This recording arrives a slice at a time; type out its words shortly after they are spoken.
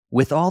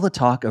With all the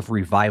talk of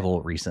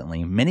revival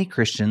recently, many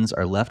Christians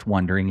are left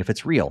wondering if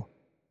it's real.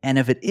 And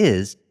if it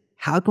is,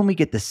 how can we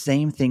get the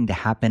same thing to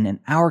happen in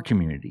our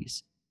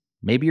communities?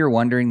 Maybe you're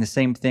wondering the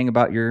same thing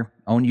about your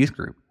own youth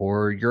group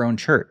or your own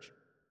church.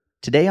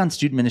 Today on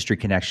Student Ministry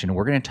Connection,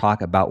 we're going to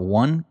talk about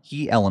one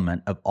key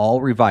element of all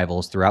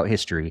revivals throughout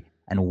history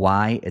and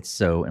why it's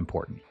so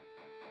important.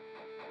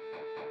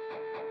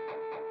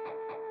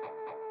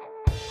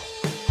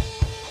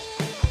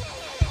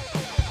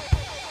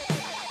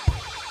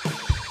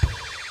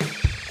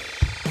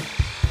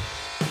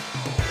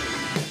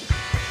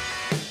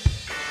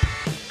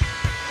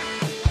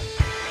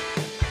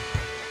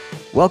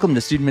 Welcome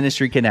to Student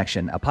Ministry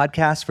Connection, a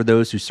podcast for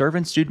those who serve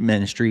in student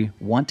ministry,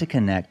 want to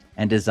connect,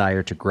 and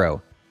desire to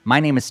grow. My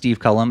name is Steve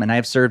Cullum, and I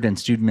have served in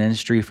student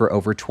ministry for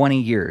over 20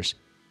 years.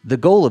 The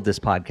goal of this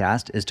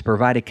podcast is to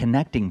provide a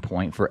connecting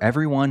point for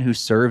everyone who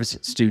serves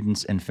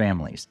students and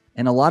families.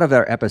 In a lot of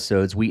our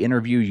episodes, we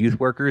interview youth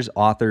workers,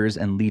 authors,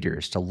 and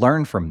leaders to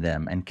learn from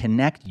them and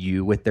connect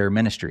you with their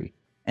ministry.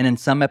 And in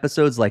some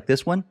episodes like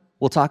this one,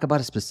 we'll talk about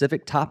a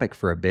specific topic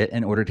for a bit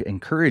in order to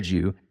encourage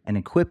you and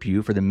equip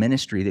you for the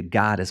ministry that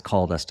God has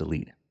called us to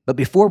lead. But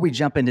before we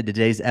jump into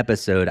today's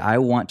episode, I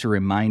want to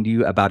remind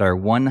you about our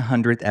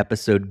 100th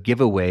episode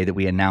giveaway that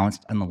we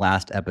announced in the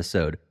last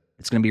episode.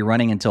 It's going to be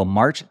running until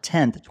March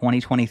 10th,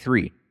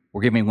 2023.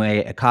 We're giving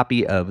away a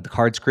copy of the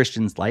Cards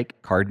Christians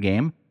Like card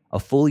game, a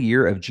full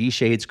year of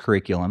G-Shades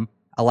curriculum,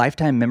 a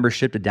lifetime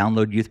membership to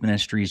Download Youth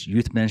Ministries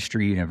Youth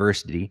Ministry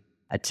University,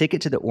 a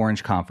ticket to the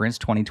Orange Conference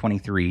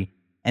 2023,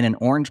 and an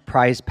orange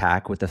prize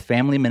pack with a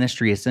Family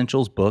Ministry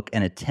Essentials book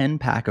and a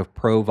 10-pack of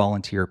Pro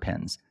Volunteer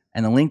pins.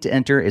 And the link to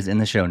enter is in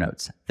the show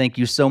notes. Thank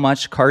you so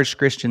much, Cards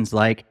Christians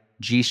Like,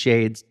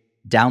 G-Shades,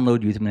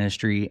 Download Youth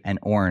Ministry, and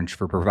Orange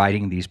for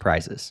providing these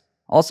prizes.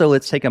 Also,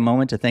 let's take a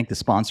moment to thank the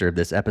sponsor of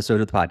this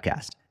episode of the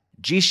podcast.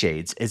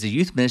 G-Shades is a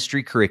youth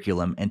ministry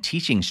curriculum and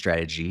teaching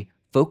strategy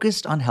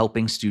focused on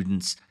helping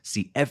students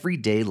see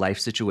everyday life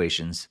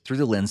situations through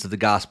the lens of the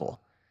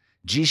gospel.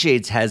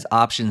 G-Shades has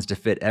options to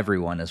fit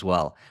everyone as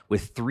well,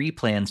 with 3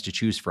 plans to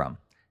choose from.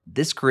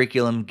 This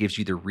curriculum gives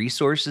you the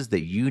resources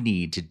that you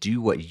need to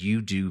do what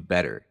you do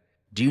better.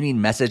 Do you need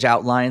message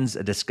outlines,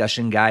 a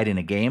discussion guide, and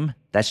a game?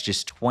 That's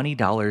just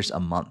 $20 a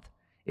month.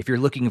 If you're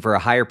looking for a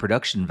higher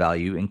production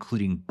value,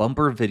 including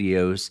bumper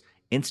videos,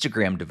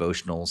 Instagram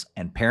devotionals,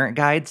 and parent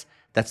guides,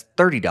 that's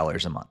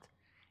 $30 a month.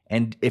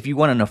 And if you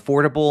want an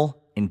affordable,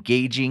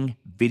 engaging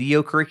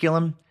video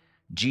curriculum,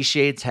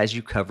 G-Shades has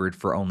you covered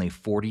for only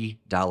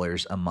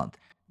 $40 a month.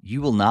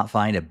 You will not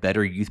find a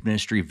better youth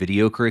ministry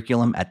video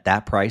curriculum at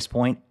that price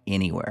point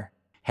anywhere.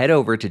 Head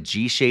over to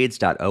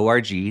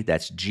gshades.org,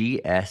 that's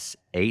gshades.org,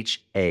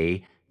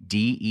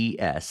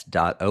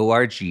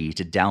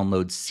 to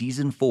download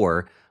Season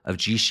 4 of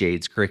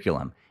G-Shades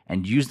curriculum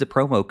and use the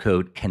promo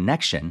code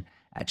CONNECTION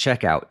at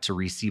checkout to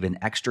receive an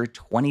extra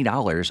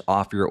 $20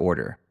 off your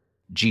order.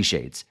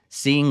 G-Shades,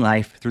 seeing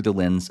life through the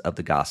lens of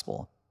the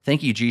gospel.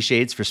 Thank you,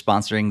 G-Shades, for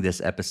sponsoring this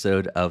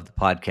episode of the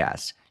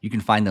podcast. You can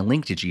find the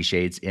link to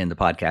G-Shades in the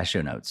podcast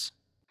show notes.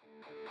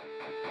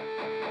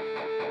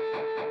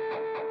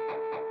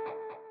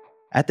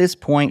 At this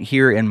point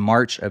here in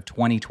March of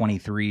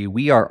 2023,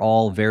 we are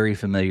all very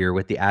familiar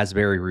with the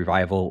Asbury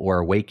Revival or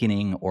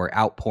Awakening or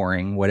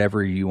Outpouring,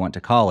 whatever you want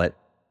to call it,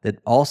 that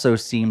also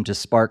seemed to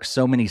spark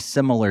so many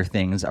similar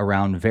things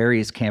around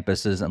various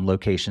campuses and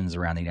locations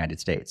around the United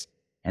States.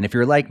 And if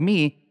you're like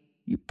me,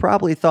 you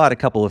probably thought a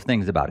couple of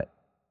things about it.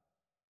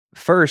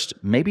 First,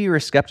 maybe you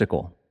were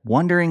skeptical,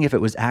 wondering if it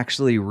was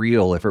actually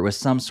real, if it was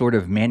some sort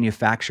of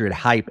manufactured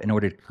hype in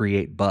order to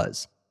create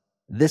buzz.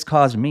 This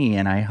caused me,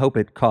 and I hope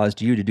it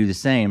caused you to do the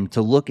same,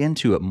 to look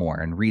into it more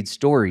and read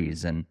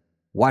stories and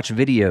watch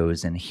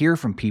videos and hear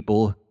from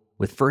people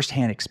with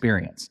firsthand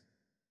experience.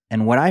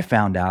 And what I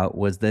found out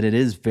was that it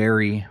is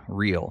very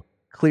real.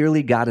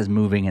 Clearly, God is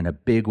moving in a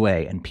big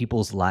way, and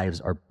people's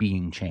lives are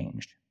being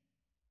changed.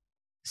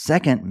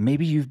 Second,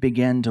 maybe you've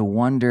begun to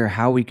wonder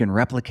how we can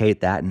replicate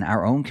that in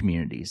our own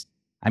communities.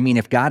 I mean,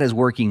 if God is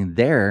working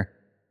there,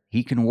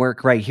 He can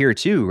work right here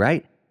too,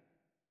 right?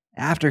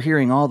 After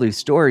hearing all these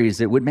stories,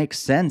 it would make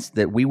sense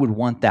that we would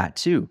want that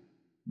too.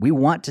 We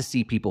want to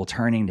see people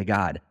turning to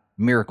God,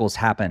 miracles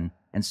happen,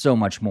 and so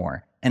much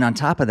more. And on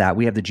top of that,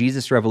 we have the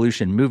Jesus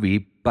Revolution movie.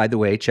 By the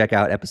way, check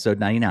out episode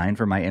 99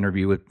 for my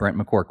interview with Brent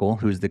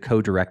McCorkle, who's the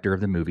co-director of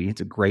the movie. It's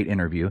a great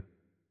interview.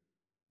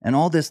 And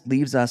all this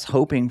leaves us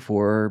hoping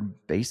for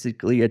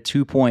basically a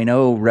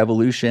 2.0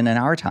 revolution in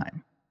our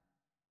time.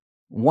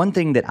 One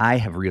thing that I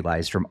have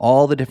realized from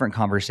all the different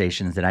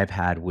conversations that I've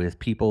had with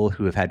people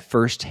who have had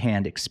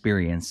firsthand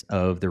experience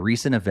of the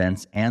recent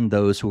events and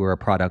those who are a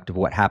product of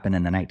what happened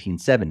in the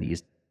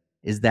 1970s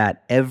is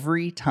that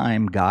every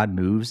time God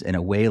moves in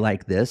a way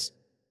like this,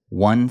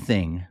 one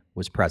thing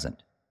was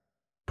present: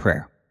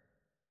 prayer.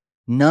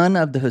 None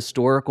of the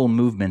historical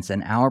movements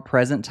in our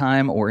present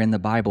time or in the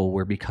Bible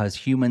were because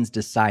humans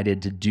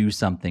decided to do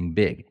something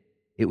big.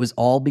 It was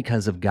all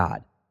because of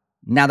God.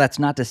 Now, that's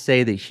not to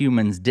say that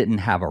humans didn't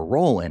have a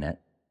role in it.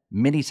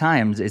 Many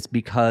times it's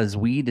because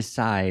we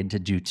decide to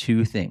do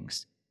 2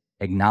 things.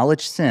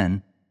 acknowledge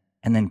sin,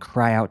 and then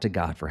cry out to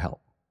God for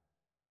help.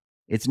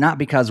 It's not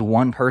because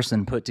one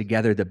person put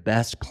together the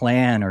best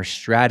plan or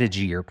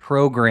strategy or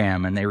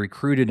program and they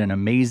recruited an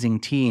amazing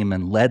team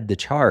and led the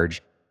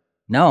charge.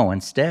 No,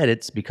 instead,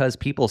 it's because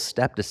people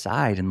stepped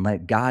aside and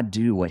let God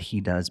do what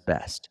he does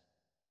best.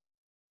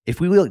 If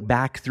we look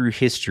back through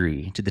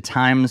history to the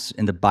times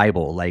in the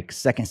Bible like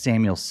 2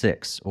 Samuel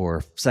 6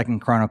 or 2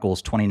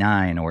 Chronicles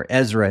 29 or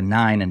Ezra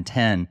 9 and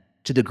 10,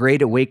 to the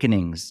Great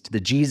Awakenings, to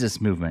the Jesus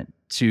movement,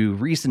 to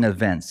recent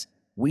events,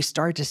 we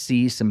start to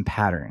see some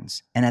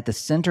patterns, and at the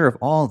center of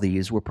all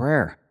these were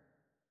prayer.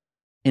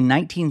 In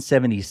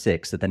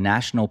 1976, at the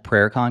National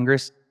Prayer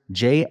Congress,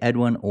 J.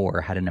 Edwin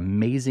Orr had an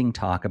amazing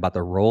talk about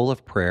the role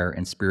of prayer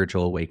in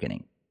spiritual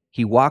awakening.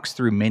 He walks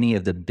through many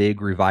of the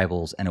big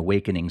revivals and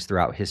awakenings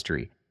throughout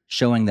history,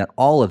 showing that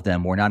all of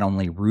them were not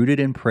only rooted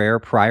in prayer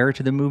prior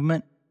to the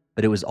movement,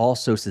 but it was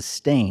also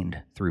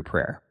sustained through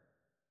prayer.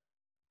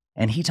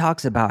 And he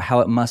talks about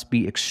how it must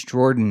be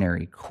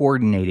extraordinary,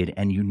 coordinated,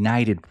 and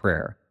united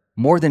prayer,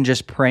 more than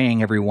just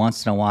praying every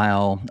once in a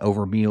while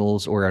over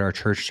meals or at our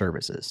church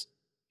services.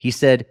 He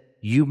said,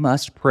 "You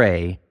must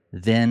pray,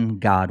 then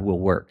God will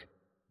work.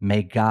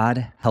 May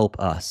God help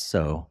us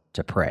so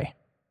to pray."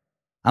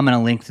 I'm going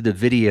to link to the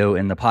video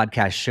in the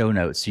podcast show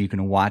notes so you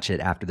can watch it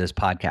after this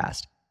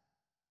podcast.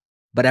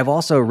 But I've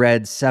also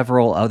read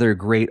several other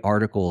great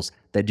articles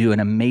that do an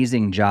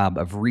amazing job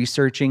of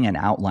researching and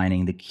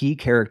outlining the key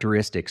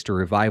characteristics to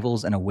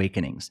revivals and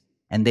awakenings,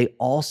 and they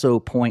also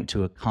point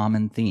to a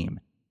common theme: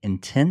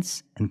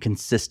 intense and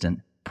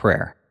consistent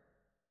prayer.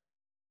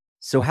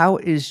 So how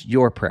is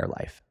your prayer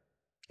life?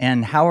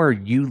 And how are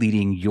you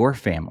leading your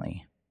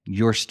family,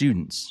 your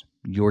students,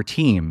 your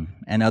team,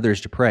 and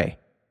others to pray?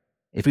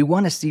 If we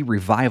want to see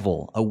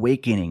revival,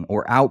 awakening,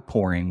 or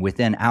outpouring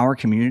within our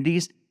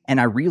communities, and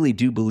I really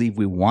do believe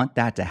we want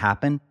that to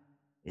happen,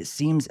 it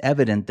seems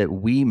evident that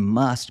we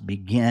must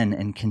begin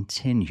and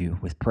continue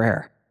with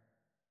prayer.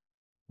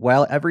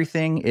 While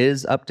everything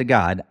is up to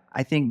God,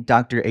 I think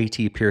Dr.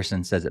 A.T.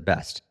 Pierson says it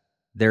best.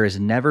 There has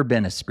never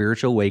been a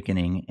spiritual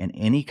awakening in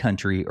any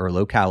country or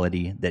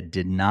locality that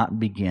did not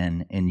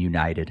begin in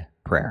united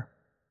prayer.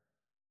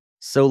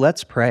 So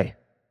let's pray.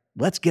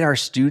 Let's get our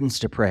students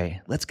to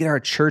pray. Let's get our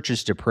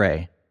churches to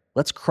pray.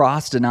 Let's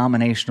cross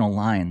denominational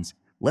lines.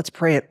 Let's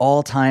pray at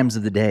all times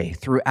of the day,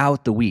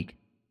 throughout the week.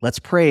 Let's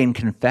pray in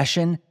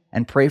confession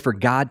and pray for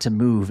God to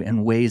move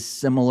in ways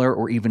similar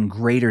or even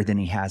greater than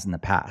he has in the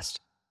past.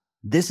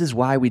 This is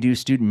why we do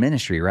student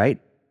ministry, right?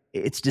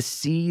 It's to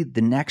see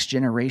the next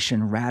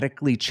generation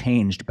radically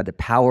changed by the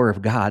power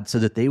of God so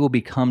that they will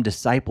become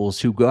disciples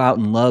who go out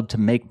and love to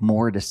make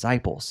more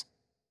disciples.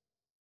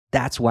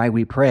 That's why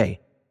we pray.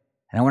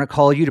 And I want to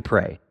call you to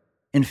pray.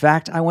 In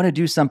fact, I want to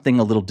do something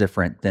a little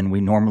different than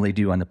we normally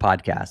do on the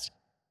podcast.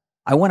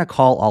 I want to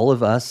call all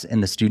of us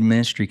in the Student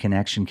Ministry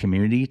Connection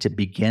community to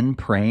begin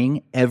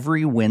praying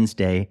every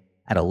Wednesday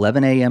at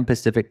 11 a.m.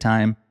 Pacific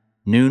Time,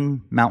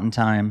 noon Mountain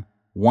Time,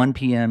 1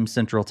 p.m.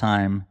 Central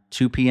Time,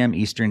 2 p.m.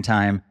 Eastern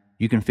Time.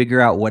 You can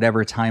figure out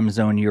whatever time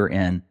zone you're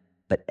in,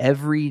 but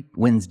every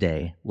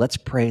Wednesday, let's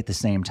pray at the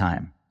same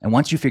time. And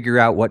once you figure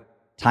out what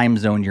time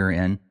zone you're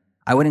in,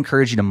 I would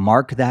encourage you to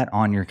mark that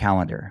on your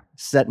calendar,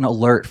 set an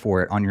alert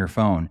for it on your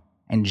phone,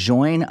 and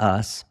join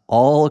us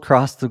all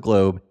across the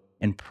globe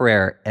in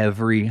prayer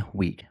every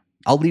week.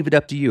 I'll leave it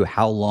up to you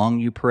how long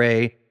you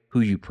pray, who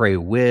you pray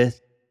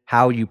with,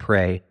 how you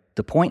pray.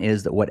 The point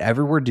is that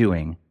whatever we're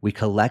doing, we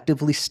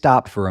collectively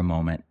stop for a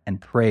moment and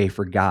pray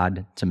for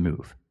God to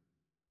move.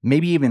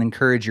 Maybe even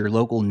encourage your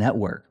local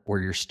network or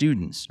your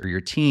students or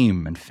your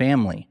team and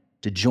family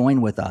to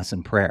join with us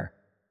in prayer.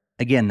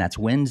 Again, that's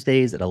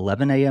Wednesdays at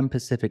 11 a.m.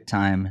 Pacific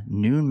Time,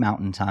 noon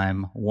Mountain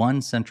Time,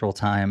 1 Central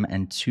Time,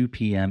 and 2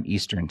 p.m.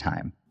 Eastern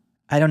Time.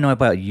 I don't know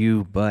about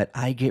you, but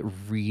I get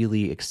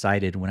really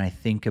excited when I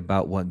think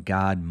about what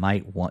God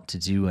might want to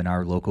do in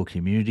our local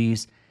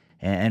communities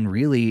and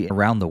really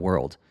around the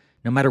world.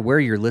 No matter where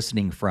you're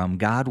listening from,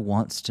 God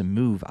wants to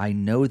move. I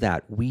know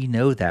that. We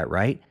know that,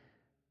 right?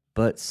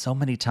 But so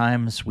many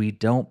times we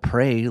don't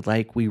pray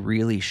like we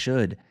really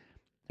should,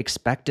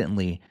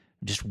 expectantly,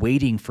 just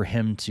waiting for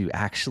him to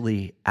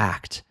actually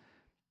act.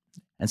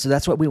 And so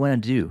that's what we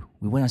want to do.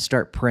 We want to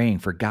start praying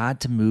for God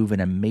to move in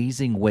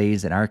amazing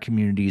ways in our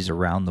communities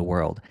around the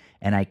world.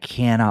 And I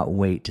cannot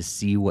wait to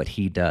see what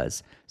he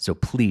does. So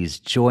please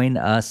join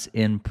us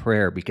in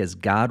prayer because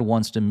God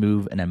wants to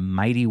move in a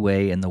mighty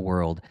way in the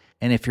world.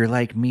 And if you're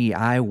like me,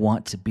 I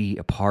want to be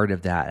a part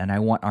of that. And I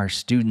want our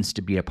students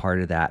to be a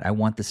part of that. I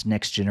want this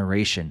next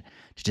generation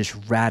to just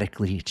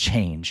radically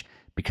change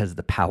because of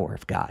the power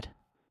of God.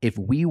 If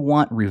we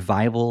want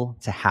revival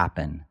to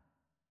happen,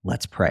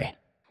 let's pray.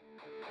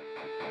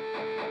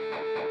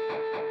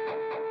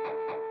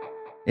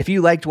 If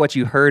you liked what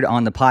you heard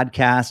on the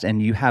podcast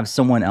and you have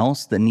someone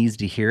else that needs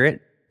to hear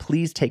it,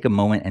 please take a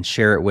moment and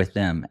share it with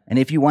them. And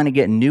if you want to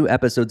get new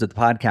episodes of the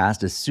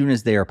podcast as soon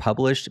as they are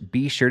published,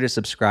 be sure to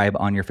subscribe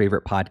on your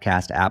favorite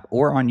podcast app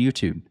or on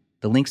YouTube.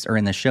 The links are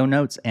in the show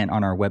notes and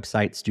on our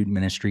website,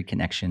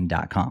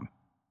 studentministryconnection.com.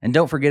 And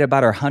don't forget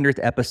about our 100th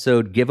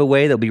episode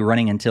giveaway that'll be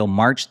running until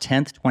March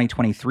 10th,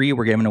 2023.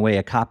 We're giving away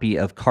a copy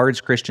of Cards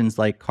Christians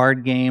Like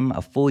card game,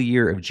 a full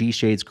year of G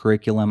Shades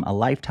curriculum, a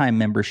lifetime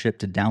membership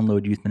to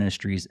Download Youth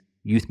Ministries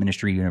Youth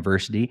Ministry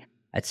University,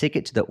 a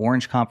ticket to the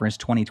Orange Conference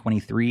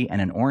 2023, and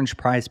an Orange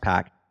prize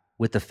pack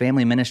with the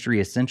Family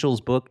Ministry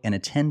Essentials book and a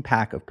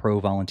 10-pack of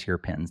Pro Volunteer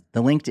pins.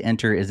 The link to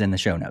enter is in the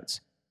show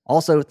notes.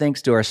 Also,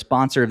 thanks to our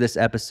sponsor of this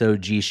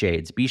episode, G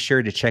Shades. Be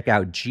sure to check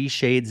out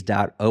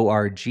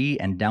gshades.org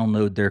and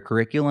download their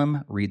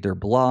curriculum, read their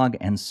blog,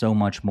 and so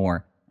much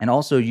more. And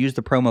also use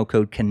the promo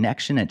code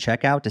CONNECTION at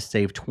checkout to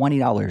save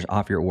 $20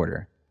 off your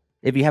order.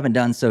 If you haven't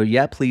done so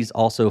yet, please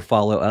also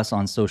follow us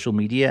on social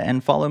media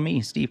and follow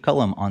me, Steve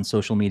Cullum, on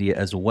social media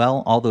as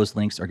well. All those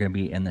links are going to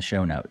be in the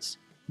show notes.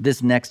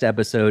 This next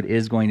episode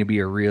is going to be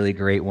a really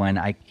great one.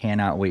 I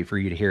cannot wait for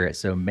you to hear it.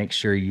 So make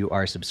sure you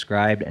are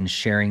subscribed and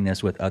sharing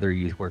this with other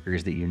youth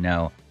workers that you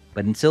know.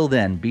 But until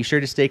then, be sure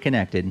to stay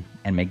connected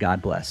and may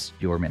God bless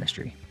your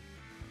ministry.